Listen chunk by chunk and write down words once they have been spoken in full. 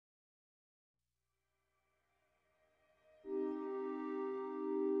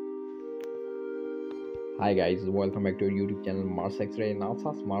Hi guys, welcome back to our YouTube channel Mars Xray.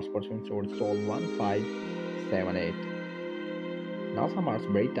 NASA's Mars Pursuit Sol 1578. NASA Mars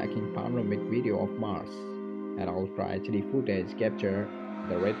breathtaking panoramic video of Mars. An ultra HD footage capture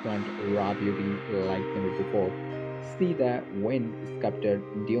the red planet raw beauty like never before. See the wind sculpted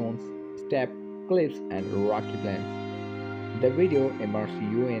dunes, steppe cliffs, and rocky plains. The video immerses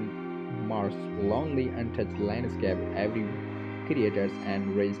you in Mars' lonely, untouched landscape. Every creators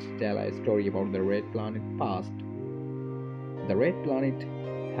and raised tell a story about the red planet past. The red planet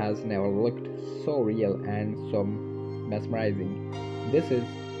has never looked so real and so mesmerizing. This is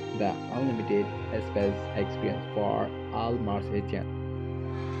the unlimited space experience for all Marsians.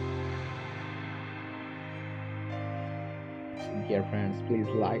 Dear friends, please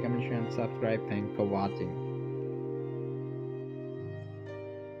like, comment, share, and subscribe. Thanks for watching.